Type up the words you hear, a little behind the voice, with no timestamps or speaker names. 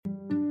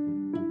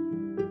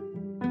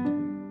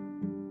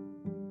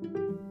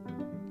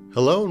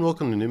Hello and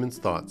welcome to Newman's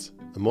Thoughts,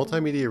 a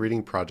multimedia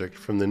reading project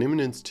from the Newman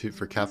Institute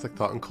for Catholic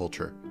Thought and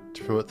Culture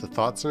to promote the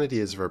thoughts and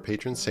ideas of our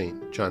patron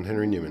saint, John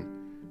Henry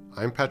Newman.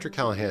 I'm Patrick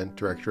Callahan,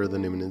 Director of the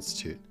Newman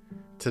Institute.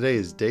 Today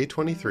is day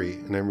 23,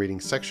 and I'm reading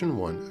section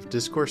 1 of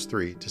Discourse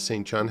 3 to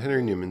St. John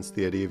Henry Newman's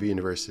The Idea of a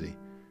University.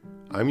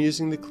 I'm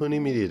using the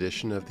Clooney Media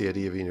edition of The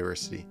Idea of a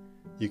University.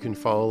 You can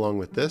follow along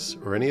with this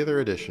or any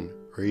other edition,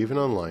 or even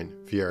online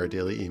via our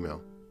daily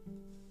email.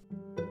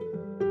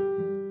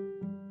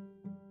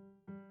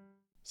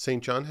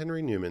 St. John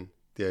Henry Newman,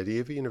 The Idea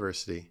of a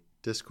University,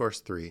 Discourse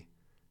 3,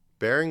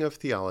 Bearing of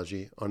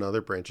Theology on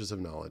Other Branches of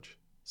Knowledge,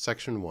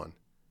 Section 1.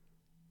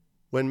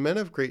 When men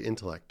of great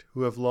intellect,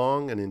 who have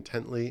long and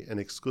intently and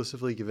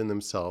exclusively given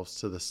themselves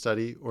to the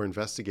study or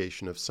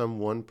investigation of some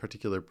one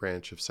particular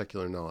branch of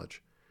secular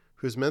knowledge,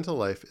 whose mental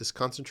life is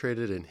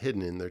concentrated and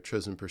hidden in their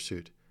chosen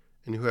pursuit,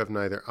 and who have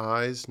neither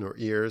eyes nor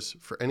ears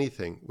for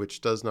anything which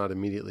does not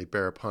immediately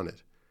bear upon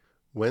it,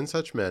 when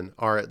such men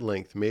are at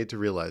length made to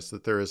realize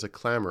that there is a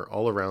clamor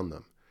all around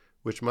them,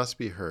 which must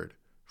be heard,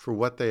 for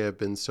what they have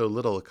been so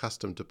little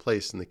accustomed to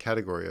place in the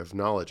category of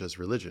knowledge as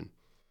religion,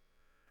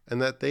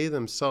 and that they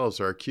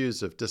themselves are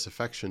accused of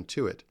disaffection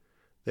to it,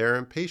 they are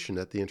impatient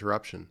at the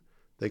interruption.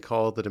 They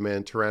call the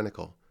demand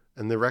tyrannical,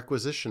 and the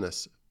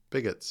requisitionists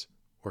bigots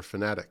or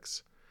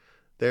fanatics.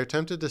 They are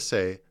tempted to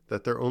say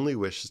that their only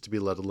wish is to be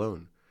let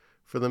alone.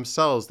 For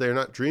themselves, they are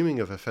not dreaming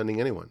of offending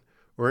anyone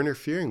or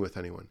interfering with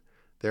anyone.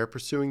 They are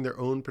pursuing their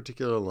own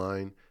particular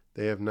line.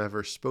 They have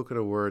never spoken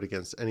a word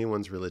against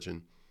anyone's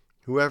religion,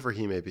 whoever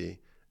he may be,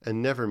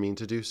 and never mean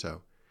to do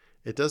so.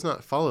 It does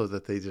not follow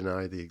that they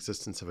deny the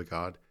existence of a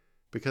God,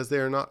 because they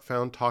are not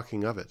found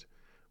talking of it,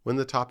 when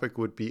the topic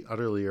would be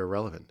utterly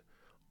irrelevant.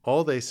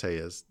 All they say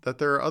is that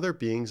there are other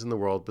beings in the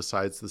world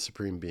besides the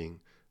Supreme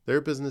Being.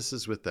 Their business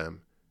is with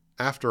them.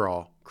 After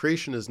all,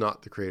 creation is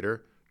not the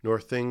creator,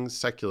 nor things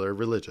secular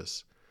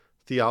religious.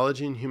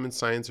 Theology and human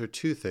science are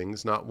two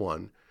things, not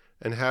one,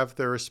 and have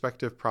their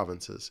respective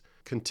provinces.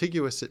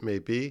 Contiguous it may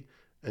be,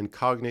 and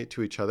cognate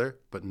to each other,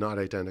 but not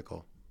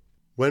identical.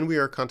 When we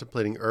are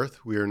contemplating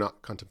earth, we are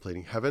not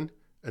contemplating heaven,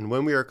 and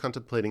when we are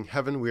contemplating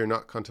heaven, we are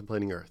not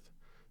contemplating earth.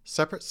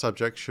 Separate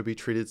subjects should be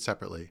treated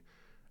separately.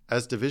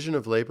 As division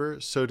of labor,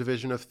 so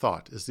division of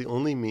thought is the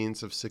only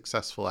means of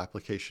successful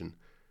application.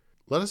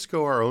 Let us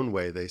go our own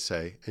way, they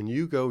say, and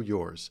you go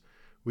yours.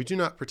 We do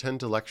not pretend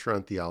to lecture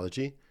on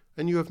theology,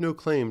 and you have no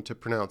claim to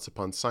pronounce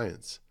upon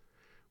science.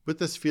 With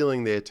this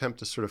feeling, they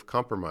attempt a sort of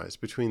compromise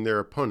between their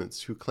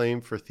opponents who claim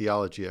for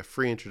theology a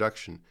free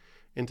introduction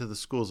into the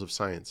schools of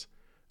science,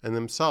 and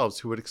themselves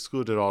who would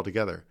exclude it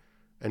altogether,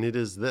 and it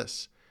is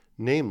this,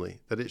 namely,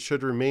 that it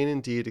should remain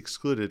indeed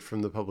excluded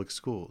from the public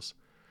schools,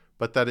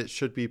 but that it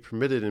should be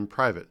permitted in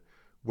private,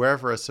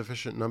 wherever a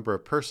sufficient number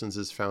of persons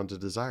is found to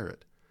desire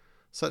it.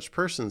 Such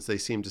persons, they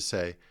seem to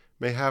say,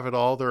 may have it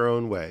all their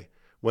own way,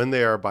 when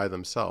they are by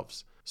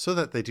themselves, so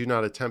that they do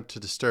not attempt to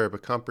disturb a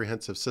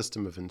comprehensive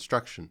system of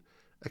instruction,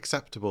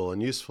 acceptable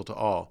and useful to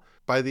all,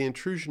 by the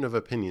intrusion of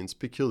opinions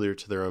peculiar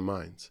to their own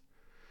minds.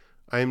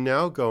 I am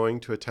now going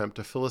to attempt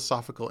a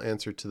philosophical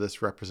answer to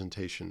this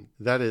representation,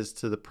 that is,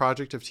 to the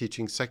project of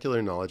teaching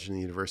secular knowledge in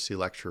the university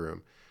lecture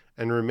room,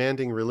 and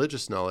remanding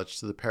religious knowledge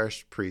to the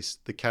parish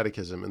priest, the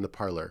catechism, and the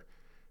parlor.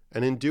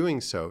 And in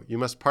doing so, you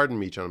must pardon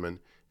me, gentlemen,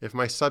 if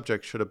my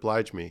subject should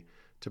oblige me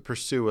to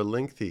pursue a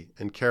lengthy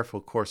and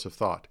careful course of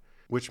thought,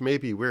 which may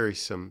be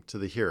wearisome to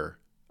the hearer.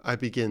 I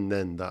begin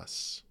then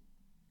thus.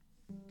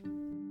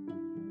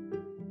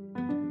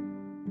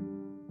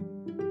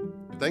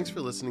 Thanks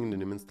for listening to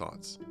Newman's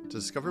Thoughts. To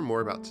discover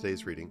more about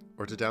today's reading,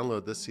 or to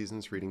download this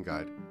season's reading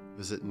guide,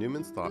 visit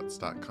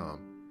newmansthoughts.com.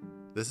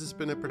 This has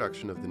been a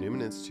production of the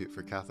Newman Institute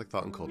for Catholic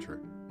Thought and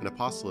Culture, an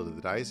apostolate of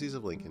the Diocese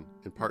of Lincoln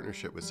in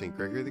partnership with St.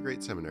 Gregory the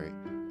Great Seminary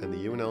and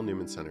the UNL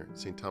Newman Center,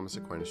 St. Thomas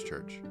Aquinas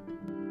Church.